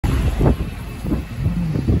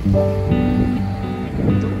Oh,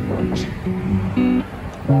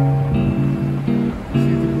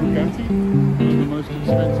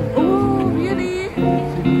 really?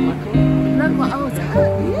 Like what I was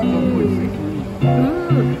really?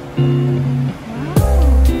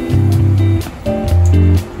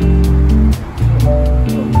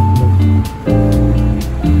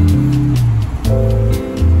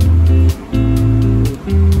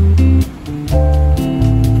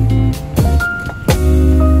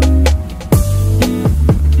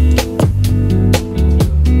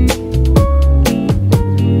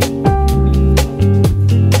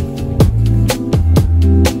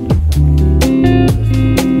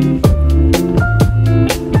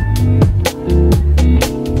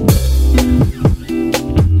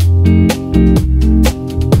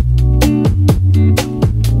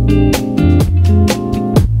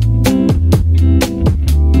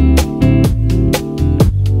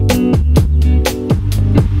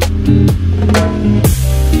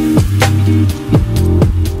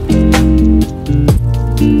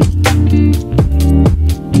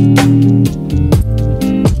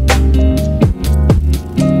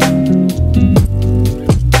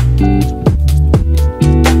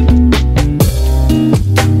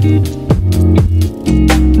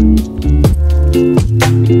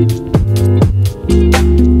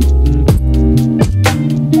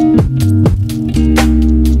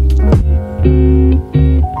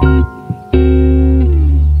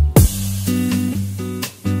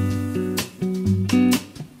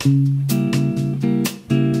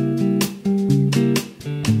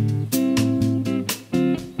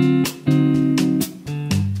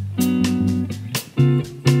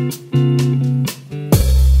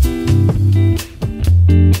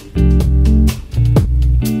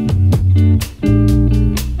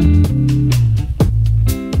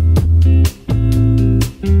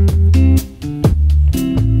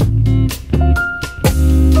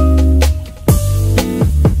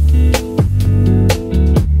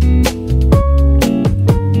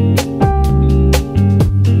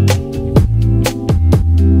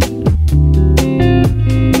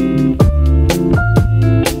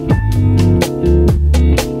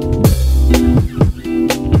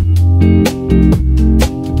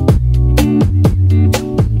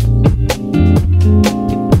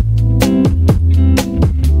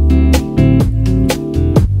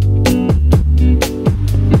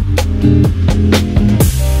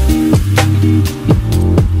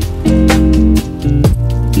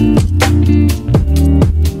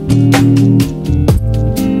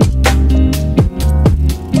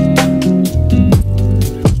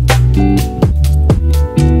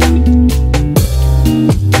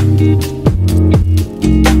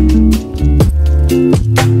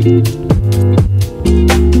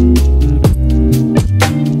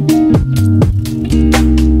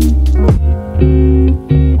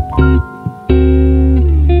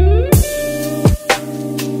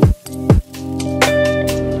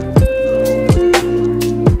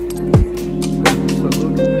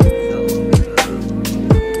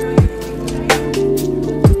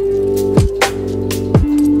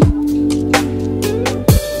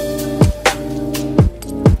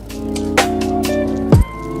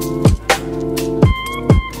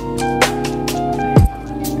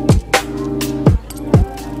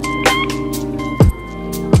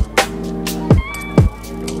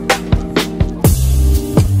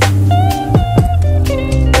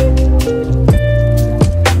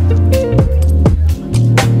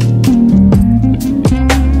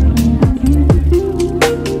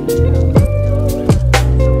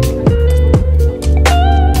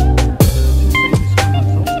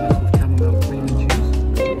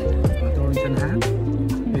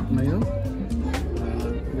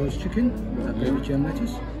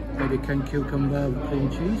 canned cucumber with cream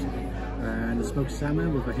cheese, and a smoked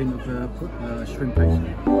salmon with a hint of shrimp paste.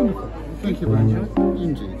 Wonderful. Thank you very much.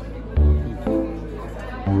 Indeed.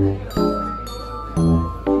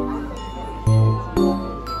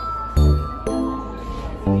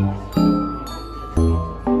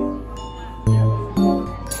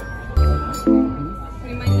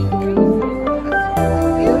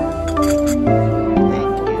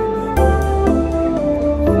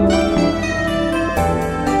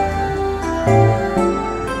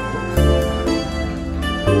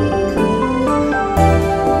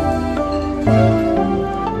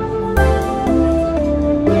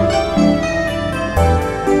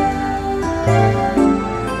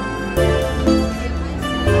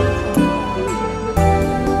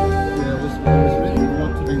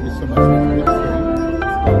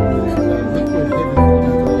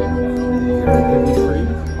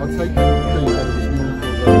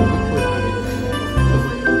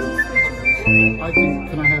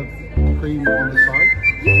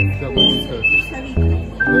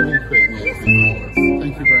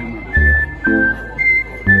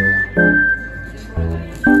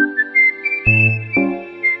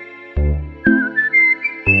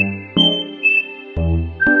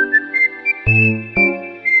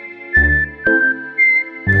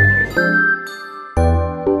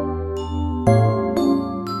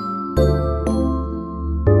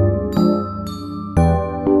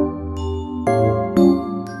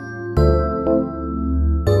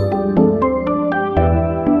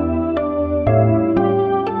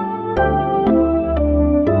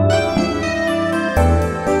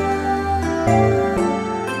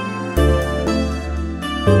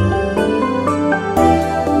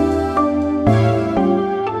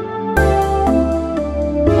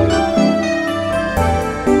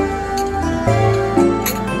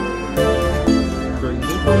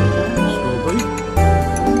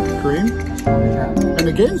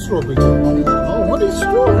 Again, strawberry jam. Oh, what is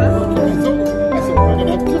strawberry? I thought we were going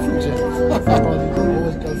to have different jams.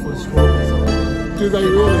 Always go for strawberries. Do they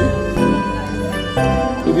really?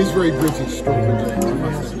 It is very British, strawberry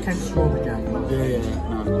jam. Kent strawberry jam. Yeah,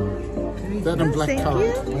 no. That and black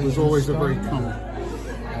currant was always a very common.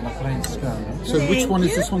 And a plain scone. So which one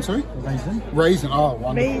is this one, sorry? Raisin. Raisin, oh,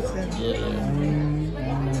 wonderful. Raisin. Yeah.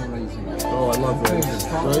 Raisin. Oh, I love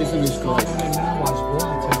raisin. Raisin is great.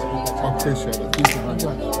 I appreciate it. Thank you very much.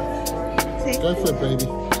 Go for it, baby.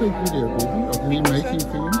 Take a video, baby, of me making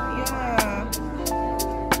for you. Yeah.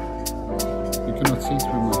 You cannot see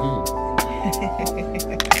through my hair.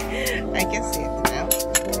 I can see it now.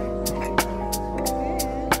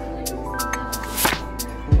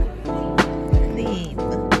 Clean.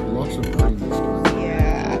 Lots of cream this time.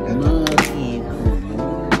 Yeah. Mad Clean.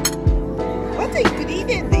 What's the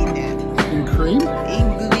ingredient in it? In cream?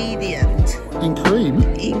 Ingredient. In cream?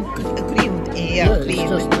 In cream. Yeah,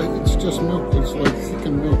 cream. It's just milk. It's like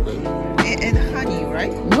thickened milk, baby. And honey,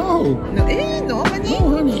 right? No! No, no honey? No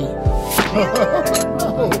honey! Yeah.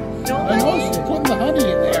 No! No I know honey? she's putting the honey in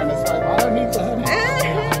there and it's like, I don't need the honey.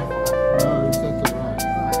 No, is that the right?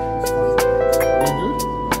 You good?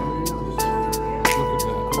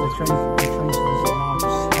 Look at that.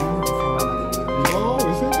 Oh,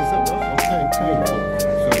 is it right?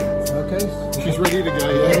 Okay, Okay. so she's ready to go,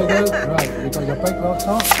 There we yeah? go. Right, we've got your bakewell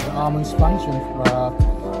tart, the almond sponge with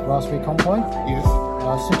raspberry compote, Yes.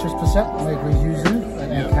 citrus posset made with yuzu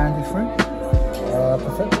and candy fruit,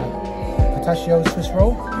 pistachio Swiss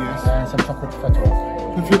roll, Yes. and some chocolate feta.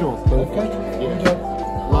 Perfect. Okay.